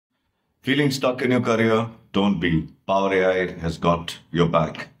Feeling stuck in your career? Don't be. Power AI has got your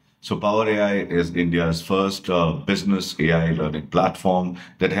back. So, Power AI is India's first business AI learning platform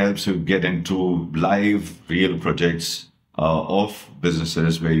that helps you get into live, real projects of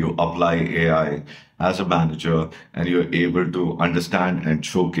businesses where you apply AI as a manager and you're able to understand and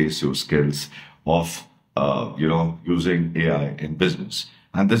showcase your skills of using AI in business.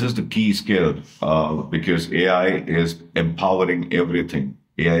 And this is the key skill because AI is empowering everything.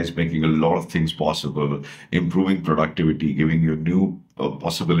 AI is making a lot of things possible, improving productivity, giving you new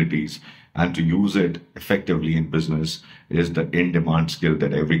possibilities, and to use it effectively in business is the in-demand skill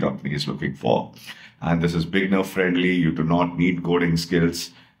that every company is looking for. And this is beginner friendly. You do not need coding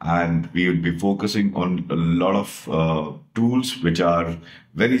skills. And we will be focusing on a lot of tools which are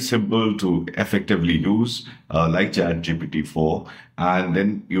very simple to effectively use, like ChatGPT 4. And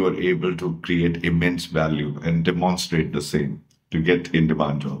then you are able to create immense value and demonstrate the same to get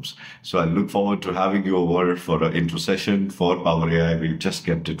in-demand jobs. So I look forward to having you over for an intro session for Power AI. We just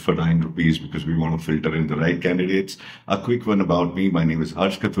kept it for 9 rupees because we want to filter in the right candidates. A quick one about me. My name is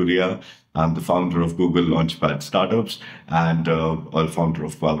Harsh Kathuria. I'm the founder of Google Launchpad Startups and founder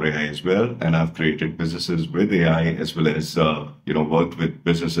of Power AI as well. And I've created businesses with AI as well as, worked with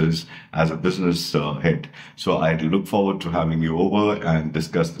businesses as a business head. So I look forward to having you over and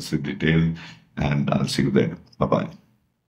discuss this in detail. And I'll see you there. Bye-bye.